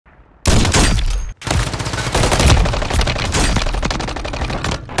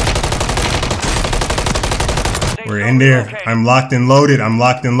We're in there. I'm locked and loaded. I'm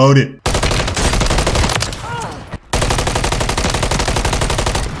locked and loaded.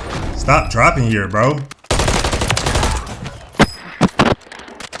 Stop dropping here, bro.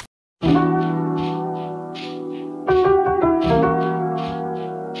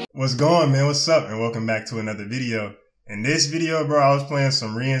 What's going, man? What's up? And welcome back to another video. In this video, bro, I was playing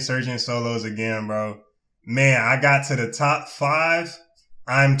some resurgence solos again, bro. Man, I got to the top 5.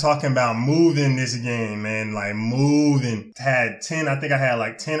 I'm talking about moving this game, man. Like moving. I think I had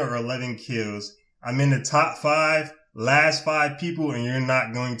like 10 or 11 kills. I'm in the top 5, last 5 people, and you're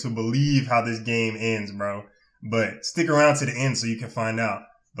not going to believe how this game ends, bro. But stick around to the end so you can find out.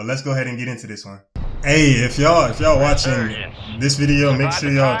 But let's go ahead and get into this one. Hey, if y'all watching this video, make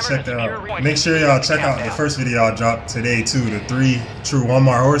sure y'all check that out. Make sure y'all check out the first video I dropped today too, the 3 true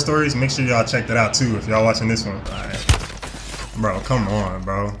Walmart horror stories. Make sure y'all check that out too if y'all watching this one. All right. Bro, come on,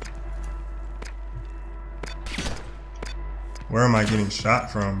 bro. Where am I getting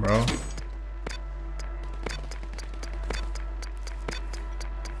shot from, bro?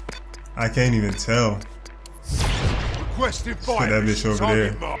 I can't even tell. Put that bitch over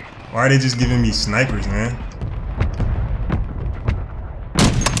there. Why are they just giving me snipers, man?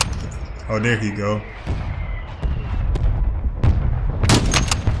 Oh, there he go.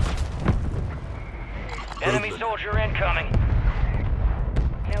 Enemy soldier incoming.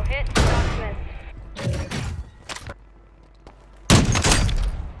 No hit, no miss.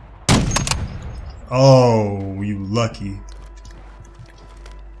 Oh, you lucky.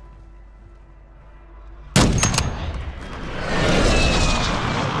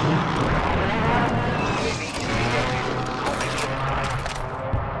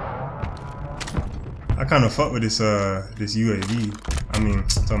 I kind of fuck with this UAV. I mean,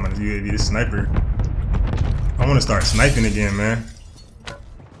 talking about this UAV, this sniper. I want to start sniping again, man.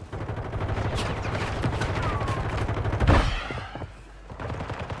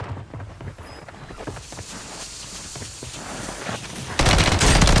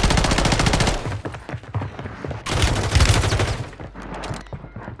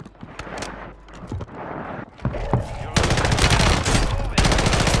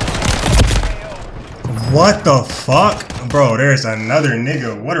 What the fuck? Bro, there's another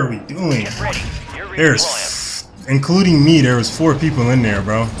nigga. What are we doing? There's, including me, there was 4 people in there,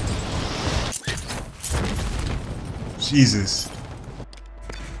 bro. Jesus.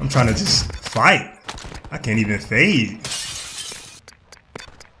 I'm trying to just fight. I can't even fade.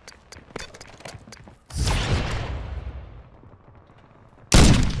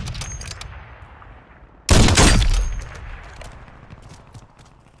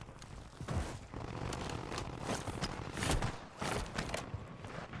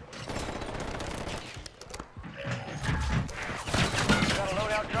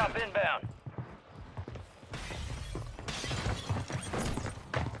 Drop inbound.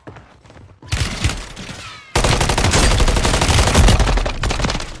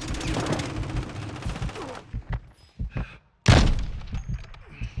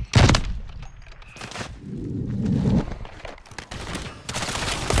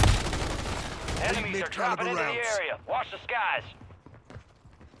 Enemies are dropping into the area. Watch the skies.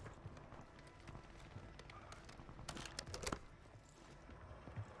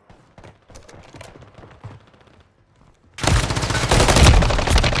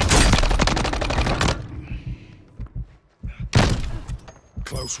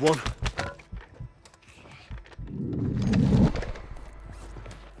 Close one.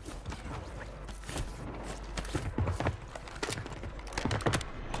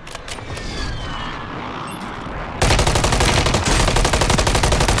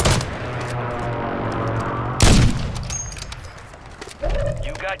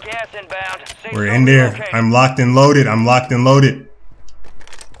 You got gas inbound. We're in there. I'm locked and loaded. I'm locked and loaded.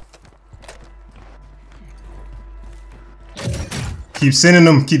 Keep sending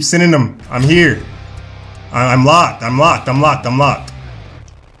them. Keep sending them. I'm here. I'm locked. I'm locked. I'm locked. I'm locked.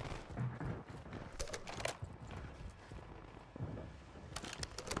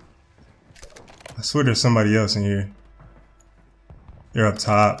 I swear there's somebody else in here. They're up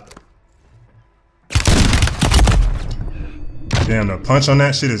top. Damn, the punch on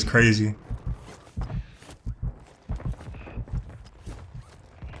that shit is crazy.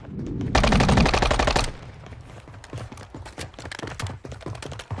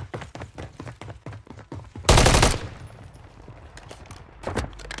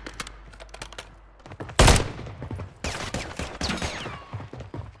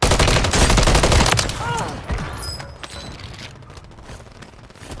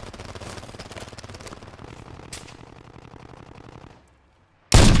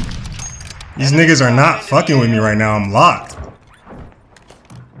 These niggas are not fucking with me right now. I'm locked.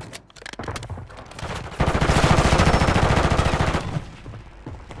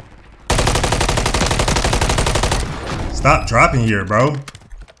 Stop dropping here, bro.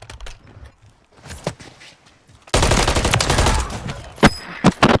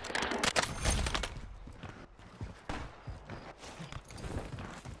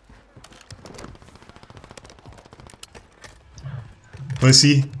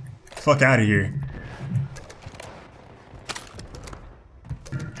 Pussy. Fuck out of here.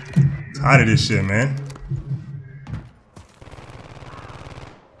 Tired of this shit, man.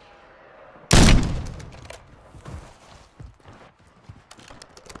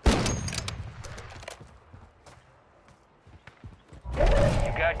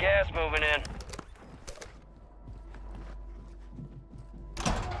 You got gas moving in.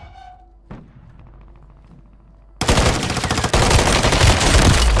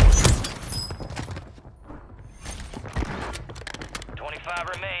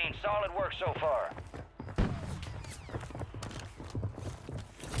 Remain. Solid work so far.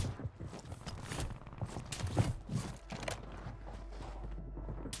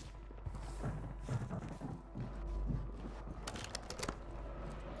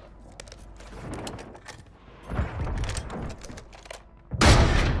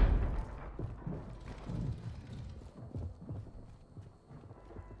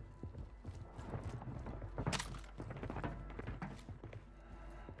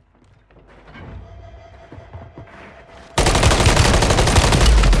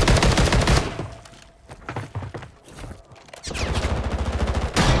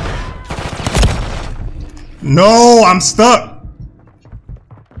 No, I'm stuck.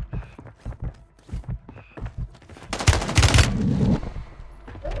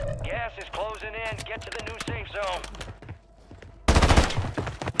 Gas is closing in. Get to the new safe zone.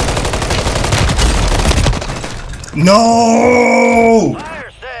 No!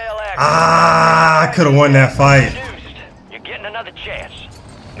 Fire sale action. Ah, I could have won that fight. You're getting another chance.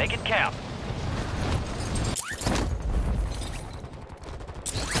 Make it count.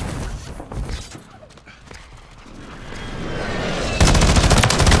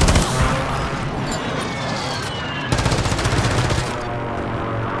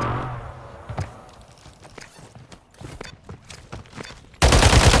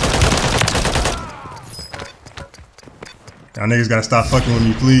 Y'all niggas gotta stop fucking with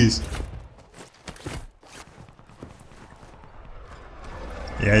me, please.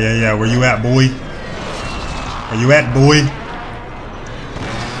 Yeah. Where you at, boy? Where you at, boy?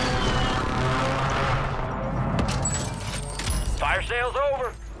 Fire sale's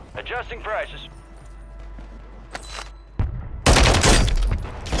over. Adjusting prices.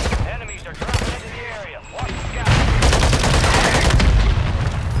 Enemies are dropping into the area. Watch the sky.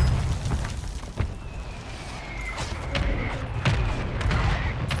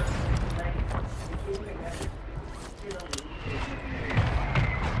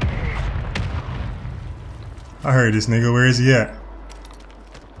 I heard this nigga. Where is he at?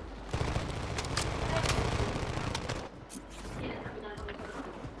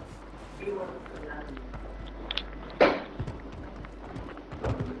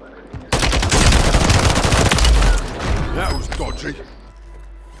 That was dodgy.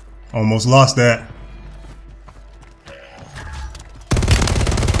 Almost lost that.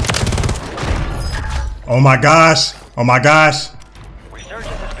 Oh my gosh. Oh my gosh. Resurgence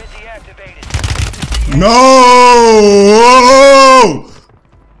has been deactivated. No!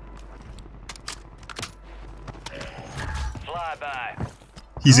 Flyby.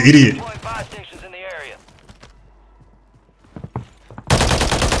 He's an idiot. Deploying buy stations in the area.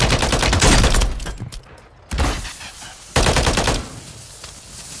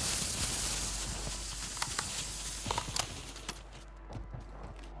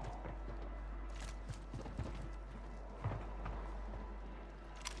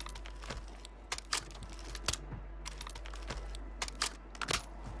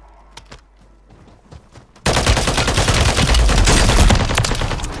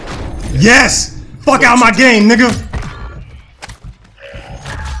 Yes! Fuck out my game, nigga!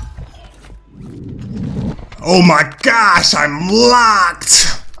 Oh my gosh, I'm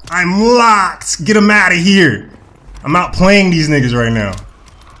locked! I'm locked! Get him out of here! I'm out playing these niggas right now.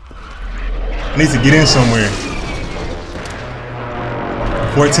 I need to get in somewhere.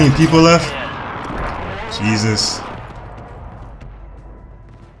 14 people left? Jesus.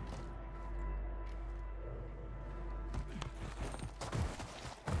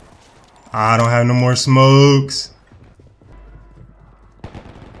 I don't have no more smokes.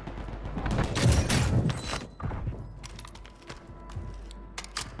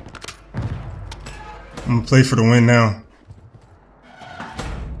 I'm gonna play for the win now.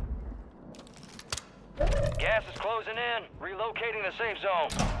 Gas is closing in. Relocating the safe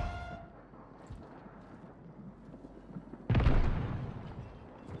zone.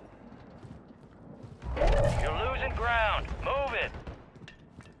 You're losing ground. Move it.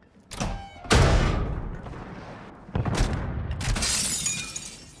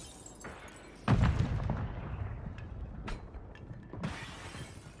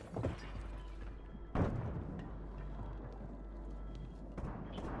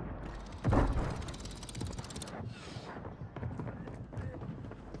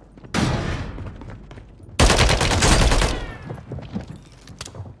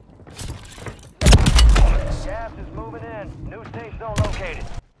 Gas is moving in. New safe zone located.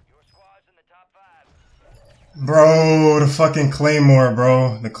 Your squad's in the top 5. Bro, the fucking Claymore,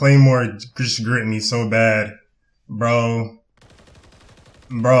 bro. The Claymore just grit me so bad. Bro,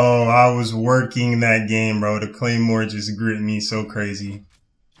 I was working that game, bro. The Claymore just grit me so crazy.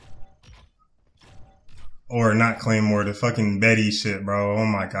 Or not Claymore, the fucking Betty shit, bro. Oh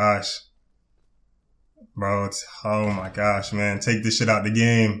my gosh. Bro, oh my gosh, man. Take this shit out the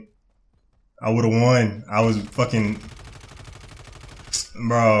game. I would have won. I was fucking...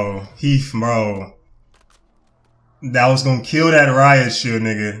 Bro, Heath, bro. That was gonna kill that riot shield,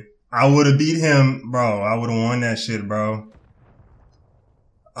 nigga. I would have beat him, bro. I would have won that shit, bro.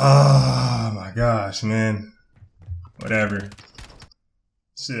 Oh my gosh, man. Whatever.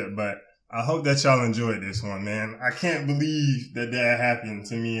 Shit, but I hope that y'all enjoyed this one, man. I can't believe that happened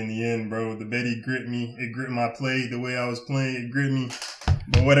to me in the end, bro. The Betty grit me. It grit my play the way I was playing. It grit me.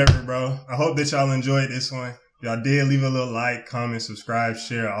 But whatever, bro. I hope that y'all enjoyed this one. If y'all did, leave a little like, comment, subscribe,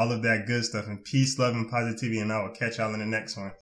 share, all of that good stuff. And peace, love, and positivity. And I will catch y'all in the next one.